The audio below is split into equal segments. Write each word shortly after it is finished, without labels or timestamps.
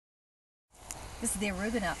This is the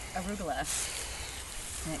arugula,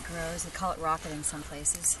 and it grows. They call it rocket in some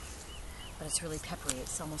places, but it's really peppery.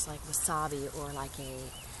 It's almost like wasabi or like a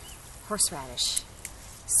horseradish.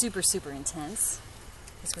 Super, super intense.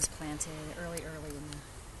 This was planted early in the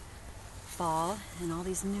fall, and all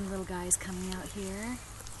these new little guys coming out here.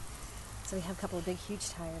 So we have a couple of big, huge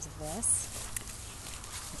tires of this.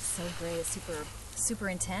 It's so great. It's super, super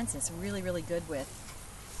intense. It's really, really good with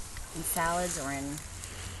in salads or in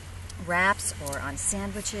wraps or on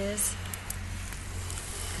sandwiches.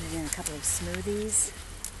 Put it in a couple of smoothies.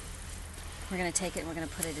 We're going to take it and we're going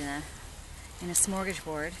to put it in a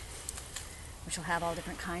smorgasbord, which will have all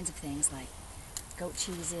different kinds of things like goat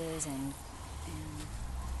cheeses and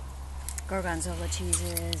gorgonzola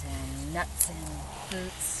cheeses and nuts and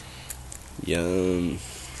fruits. Yum.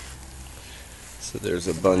 So there's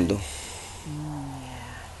a bundle. Yeah.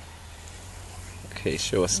 Okay,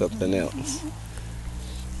 show us something else.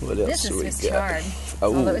 What else do we got? This is Swiss chard,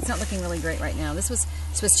 although it's not looking really great right now. This was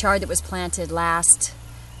Swiss chard that was planted last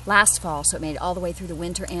fall, so it made it all the way through the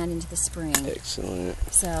winter and into the spring. Excellent.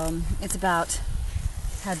 So it's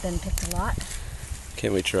had been picked a lot.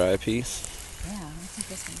 Can we try a piece? Yeah, I'll take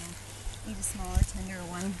this one now. Need a smaller, tender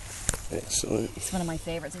one. Excellent. It's one of my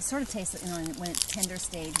favorites. It sort of tastes, when it's tender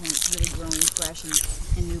stage, when it's really growing fresh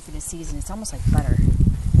and new for the season. It's almost like butter.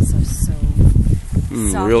 So soft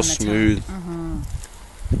real on the smooth. tongue.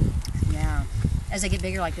 Yeah. As they get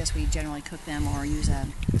bigger like this, we generally cook them or use a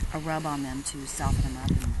rub on them to soften them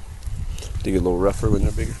up. They get a little rougher when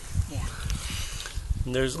they're bigger. Yeah.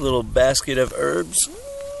 And there's a little basket of herbs.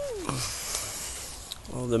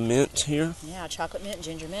 All the mint here. Yeah, chocolate mint,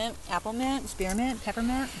 ginger mint, apple mint, spearmint,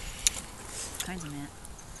 peppermint. All kinds of mint.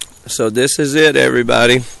 So this is it,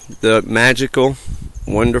 everybody. The magical,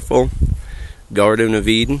 wonderful Garden of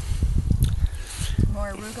Eden.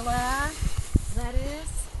 More arugula,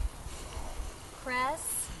 lettuce,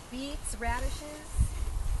 cress, beets, radishes,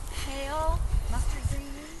 kale, mustard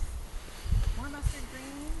greens, more mustard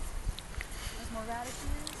greens. There's more radishes.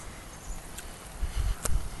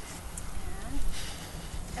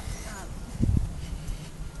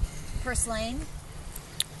 Purslane.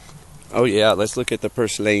 Oh yeah, let's look at the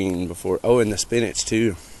purslane before. Oh, and the spinach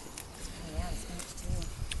too. Oh yeah, the spinach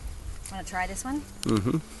too. Want to try this one?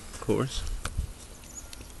 Mm-hmm. Of course.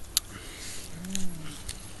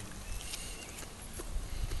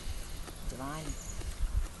 Divine.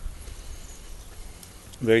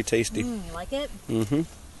 Very tasty. You like it? Mm-hmm.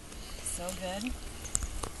 So good.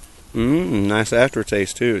 Nice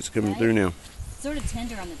aftertaste too. It's coming through now. Sort of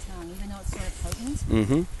tender on the tongue, even though it's sort of potent.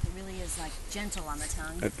 Mm-hmm. It really is like gentle on the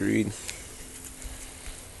tongue. Agreed.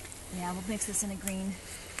 Yeah, we'll mix this in a green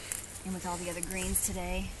and with all the other greens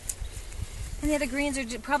today. And the other greens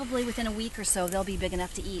are probably within a week or so, they'll be big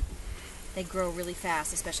enough to eat. They grow really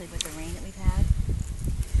fast, especially with the rain that we've had.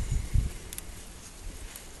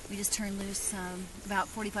 We just turned loose about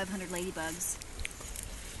 4,500 ladybugs.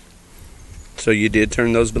 So you did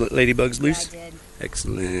turn those ladybugs loose? Yeah, I did.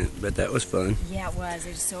 Excellent. Bet that was fun. Yeah, it was.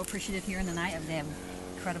 They're just so appreciative here in the night of them.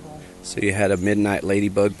 Incredible. So you had a midnight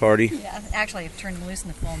ladybug party? Yeah, actually, I've turned them loose in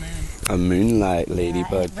the full moon. A moonlight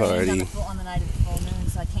ladybug party. On the night of the full moon,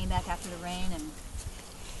 so I came back after the rain and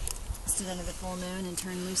stood under the full moon and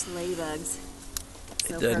turned loose the ladybugs.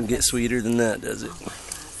 So It doesn't get sweeter than that, does it? Oh my God,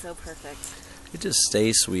 so perfect. It just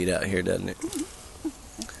stays sweet out here, doesn't it?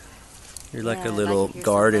 You're like Yeah, a I little like it here so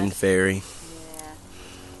garden much. fairy. Yeah,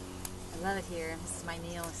 I love it here. This is my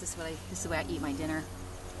meal. This is the way I eat my dinner.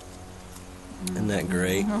 Isn't that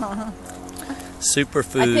great? Super I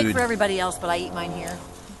food. pick for everybody else, but I eat mine here.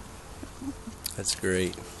 That's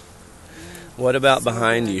great. What about So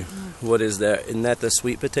behind good. you? What is that? Isn't that the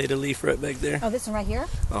sweet potato leaf right back there? Oh, this one right here?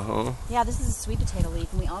 Uh-huh. Yeah, this is a sweet potato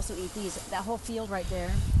leaf, and we also eat these. That whole field right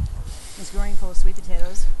there is growing full of sweet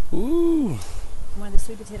potatoes. Ooh. One of the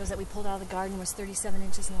sweet potatoes that we pulled out of the garden was 37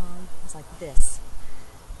 inches long. It was like this.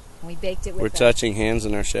 And we baked it with We're touching hands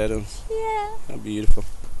in our shadows. Yeah. How beautiful.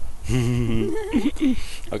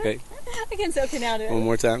 Okay. I can soak it out. One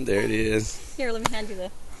more time. There it is. Here, let me hand you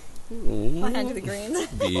the. Ooh. I'll hand you the greens.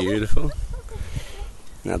 Beautiful.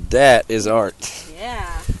 Now that is art.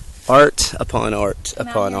 Yeah. Art upon art Come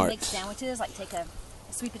out upon here and art. make sandwiches, like take a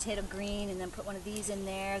sweet potato green and then put one of these in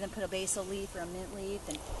there, then put a basil leaf or a mint leaf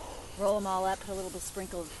and roll them all up, put a little bit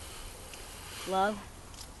sprinkle of love.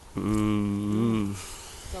 Mmm.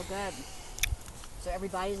 So good. So every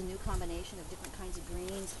bite is a new combination of different kinds of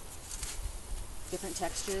greens, different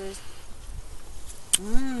textures.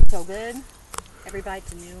 So good. Every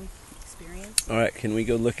bite's a new experience. All right, can we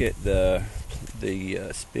go look at the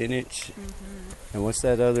spinach? And what's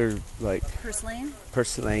that other, like, Purslane?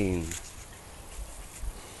 purslane?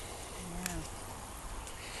 Yeah.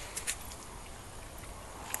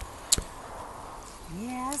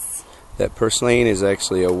 That purslane is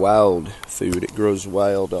actually a wild food. It grows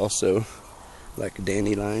wild also, like a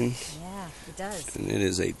dandelion. Yeah, it does. And it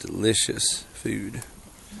is a delicious food.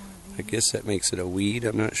 I guess that makes it a weed,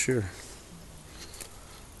 I'm not sure.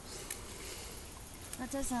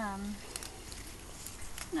 That does,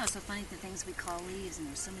 it's so funny the things we call leaves, and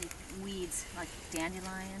there's so many weeds, like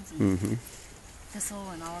dandelions and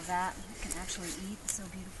thistle and all of that, you can actually eat. It's so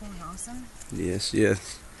beautiful and awesome. Yes,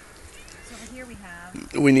 yes. So over here we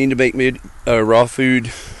have... We need to make raw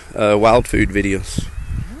food, wild food videos.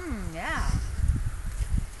 Yeah.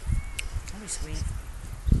 That'd be sweet.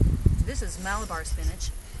 This is Malabar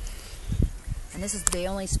spinach. And this is the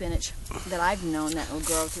only spinach that I've known that will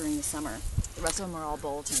grow during the summer. The rest of them are all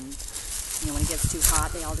bolt, and when it gets too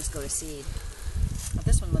hot, they all just go to seed. But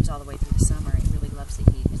this one lives all the way through the summer. It really loves the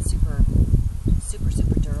heat. It's super, super,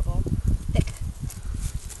 super durable. Thick.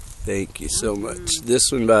 Thank you so much.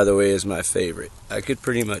 This one, by the way, is my favorite. I could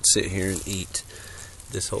pretty much sit here and eat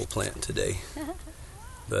this whole plant today.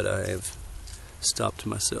 But I have stopped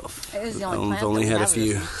myself. It is the only plant I've only that we had a have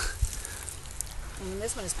few. And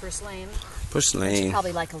this one is purslane. Purslane. Which you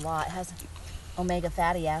probably like a lot. It has omega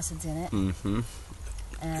fatty acids in it.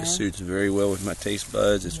 It suits very well with my taste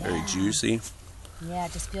buds. It's very juicy. Yeah,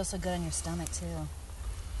 it just feels so good in your stomach too.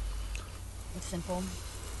 It's simple.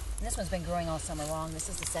 And this one's been growing all summer long. This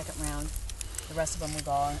is the second round. The rest of them we've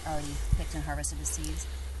all already picked and harvested the seeds.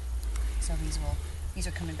 So these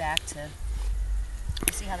are coming back to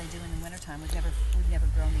see how they do in the wintertime. We've never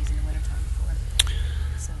grown these in the wintertime before.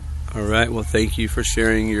 So. All right. Well, thank you for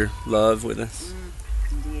sharing your love with us.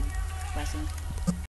 Indeed. Blessing.